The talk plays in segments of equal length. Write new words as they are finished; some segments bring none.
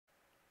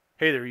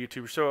Hey there,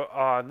 YouTuber. So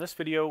in this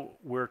video,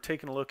 we're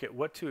taking a look at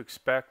what to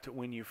expect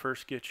when you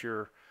first get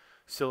your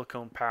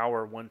Silicon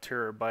Power 1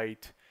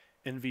 terabyte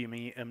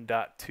NVMe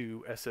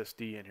M.2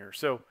 SSD in here.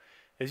 So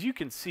as you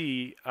can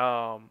see,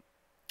 I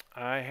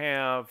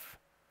have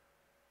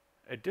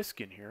a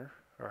disk in here,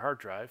 or hard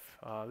drive.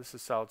 This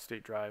is solid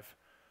state drive,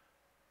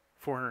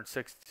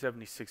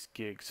 476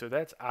 gigs. So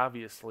that's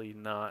obviously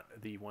not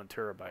the 1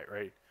 terabyte,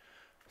 right?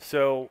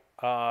 So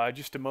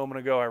just a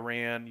moment ago, I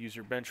ran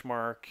user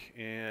benchmark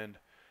and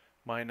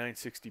my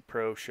 960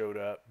 Pro showed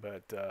up,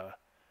 but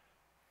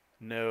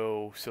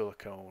no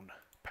silicone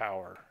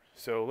power.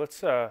 So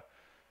let's, what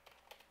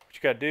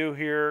you got to do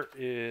here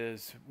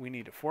is we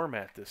need to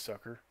format this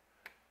sucker.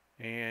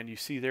 And you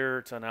see there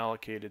it's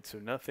unallocated, so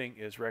nothing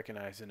is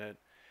recognizing it.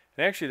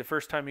 And actually, the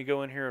first time you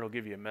go in here, it'll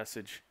give you a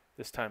message.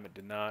 This time it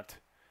did not.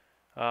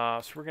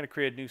 So we're going to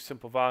create a new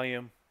simple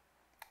volume.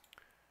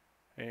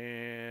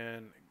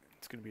 And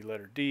it's going to be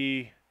letter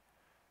D.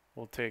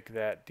 We'll take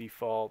that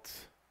default,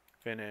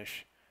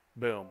 finish.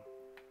 Boom.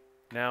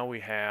 Now we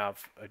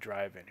have a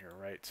drive in here,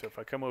 right? So if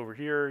I come over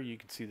here, you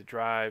can see the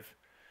drive,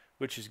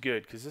 which is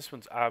good because this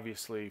one's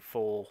obviously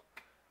full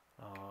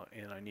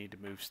and I need to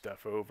move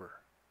stuff over.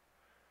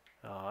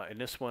 And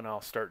this one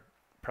I'll start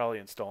probably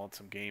installing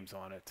some games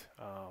on it.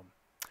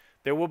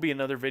 There will be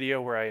another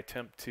video where I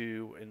attempt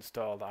to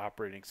install the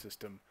operating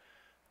system.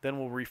 Then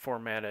we'll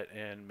reformat it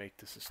and make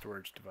this a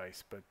storage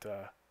device.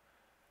 But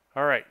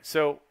all right,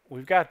 so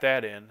we've got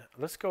that in.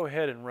 Let's go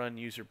ahead and run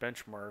user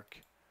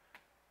benchmark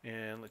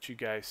and let you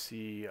guys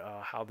see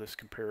how this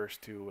compares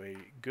to a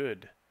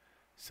good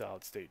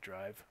solid state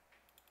drive.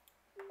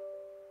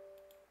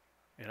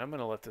 And I'm going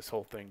to let this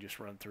whole thing just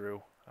run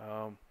through.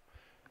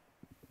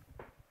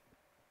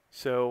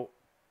 So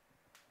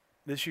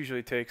this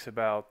usually takes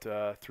about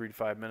 3 to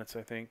 5 minutes,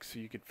 I think, so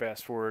you could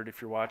fast forward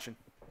if you're watching.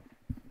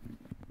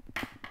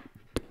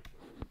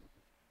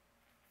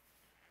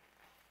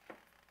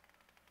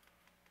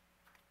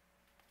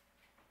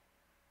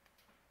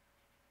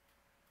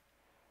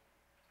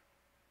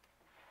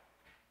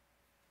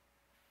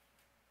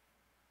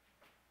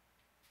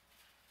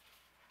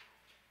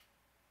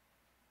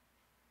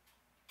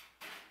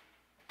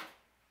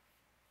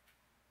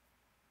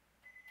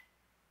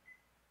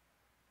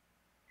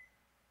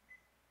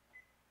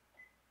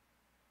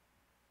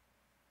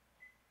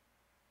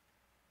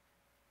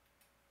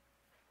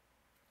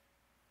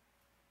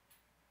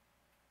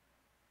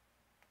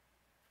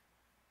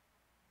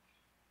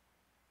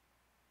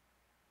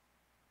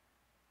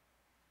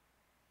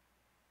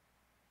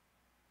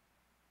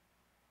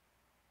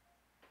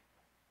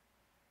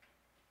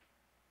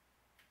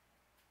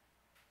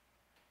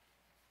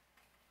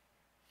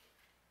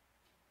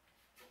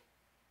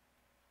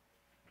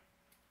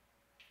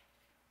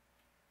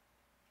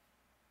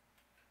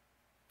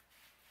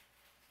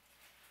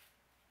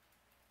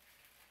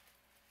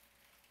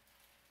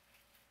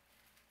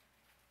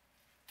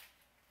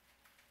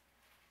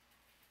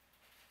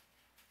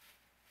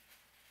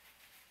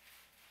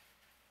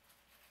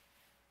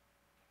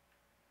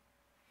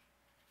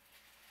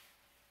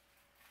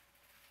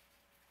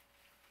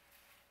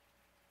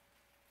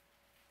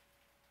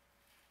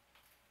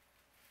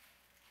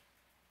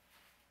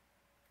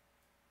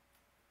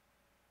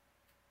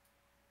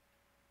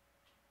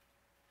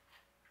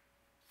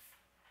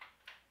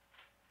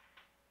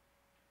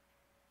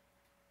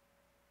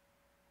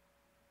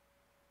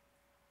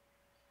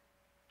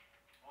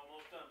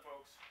 Almost done,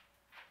 folks.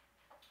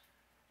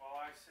 While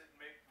I sit and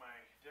make my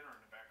dinner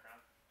in the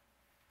background.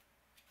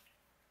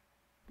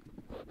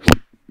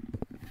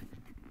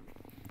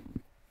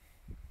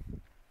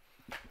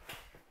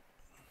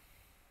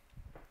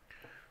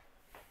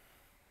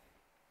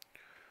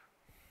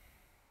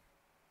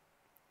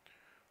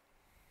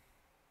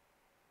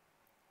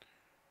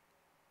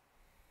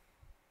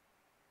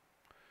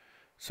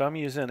 So I'm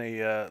using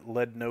a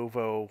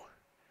Lenovo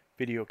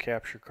video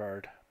capture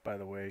card, by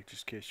the way,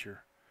 just in case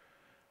you're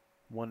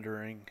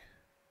wondering.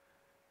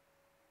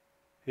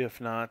 If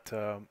not,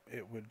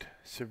 it would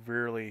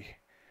severely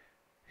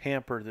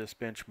hamper this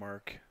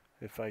benchmark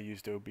if I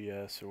used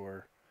OBS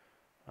or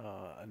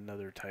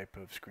another type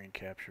of screen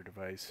capture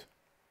device.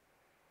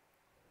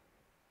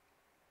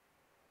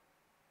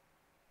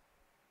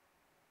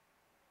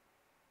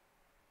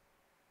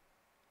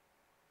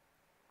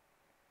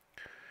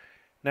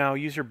 Now,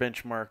 user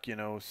benchmark, you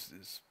know,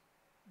 is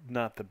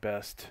not the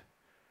best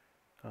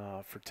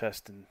for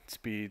testing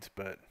speeds,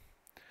 but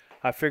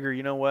I figure,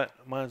 you know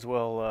what, might as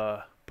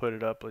well put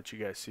it up, let you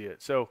guys see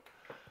it. So,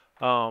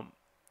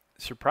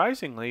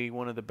 surprisingly,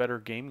 one of the better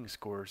gaming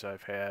scores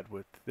I've had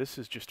with this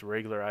is just a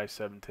regular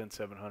i7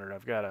 10700.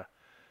 I've got a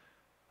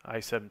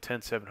i7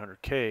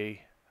 10700K,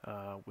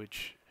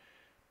 which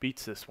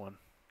beats this one.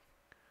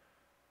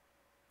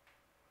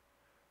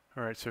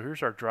 All right, so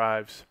here's our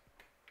drives.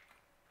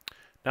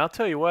 Now I'll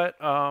tell you what,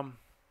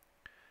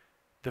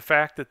 the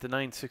fact that the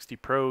 960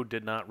 Pro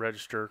did not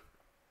register,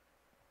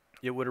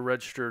 it would have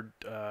registered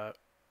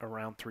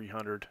around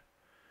 300,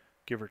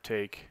 give or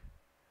take.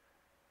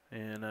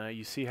 And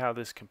you see how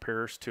this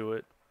compares to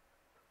it.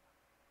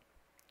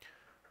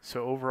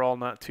 So overall,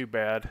 not too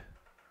bad.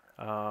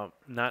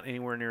 Not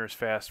anywhere near as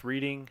fast.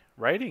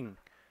 Writing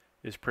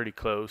is pretty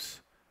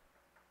close.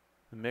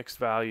 The mixed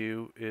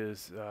value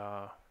is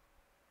that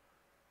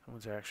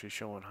one's actually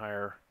showing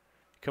higher.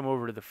 Come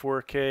over to the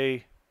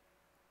 4K.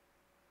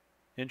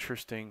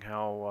 Interesting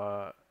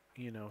how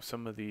you know,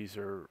 some of these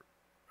are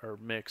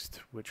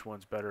mixed. Which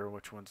one's better,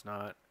 which one's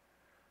not.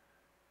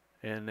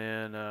 And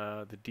then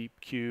the deep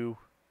Q,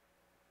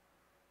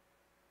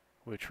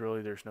 which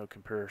really there's no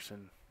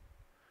comparison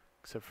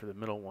except for the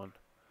middle one.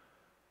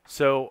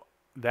 So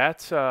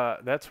that's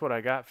what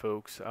I got,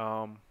 folks.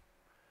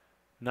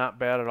 Not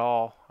bad at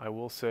all, I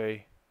will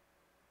say.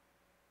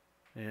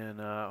 And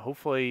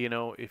hopefully, you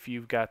know, if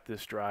you've got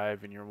this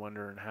drive and you're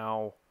wondering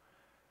how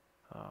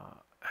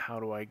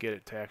do I get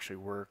it to actually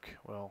work,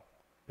 well,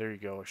 there you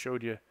go. I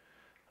showed you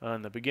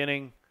in the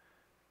beginning.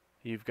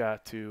 You've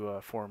got to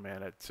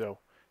format it. So,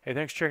 hey,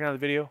 thanks for checking out the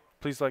video.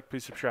 Please like,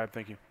 please subscribe.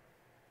 Thank you.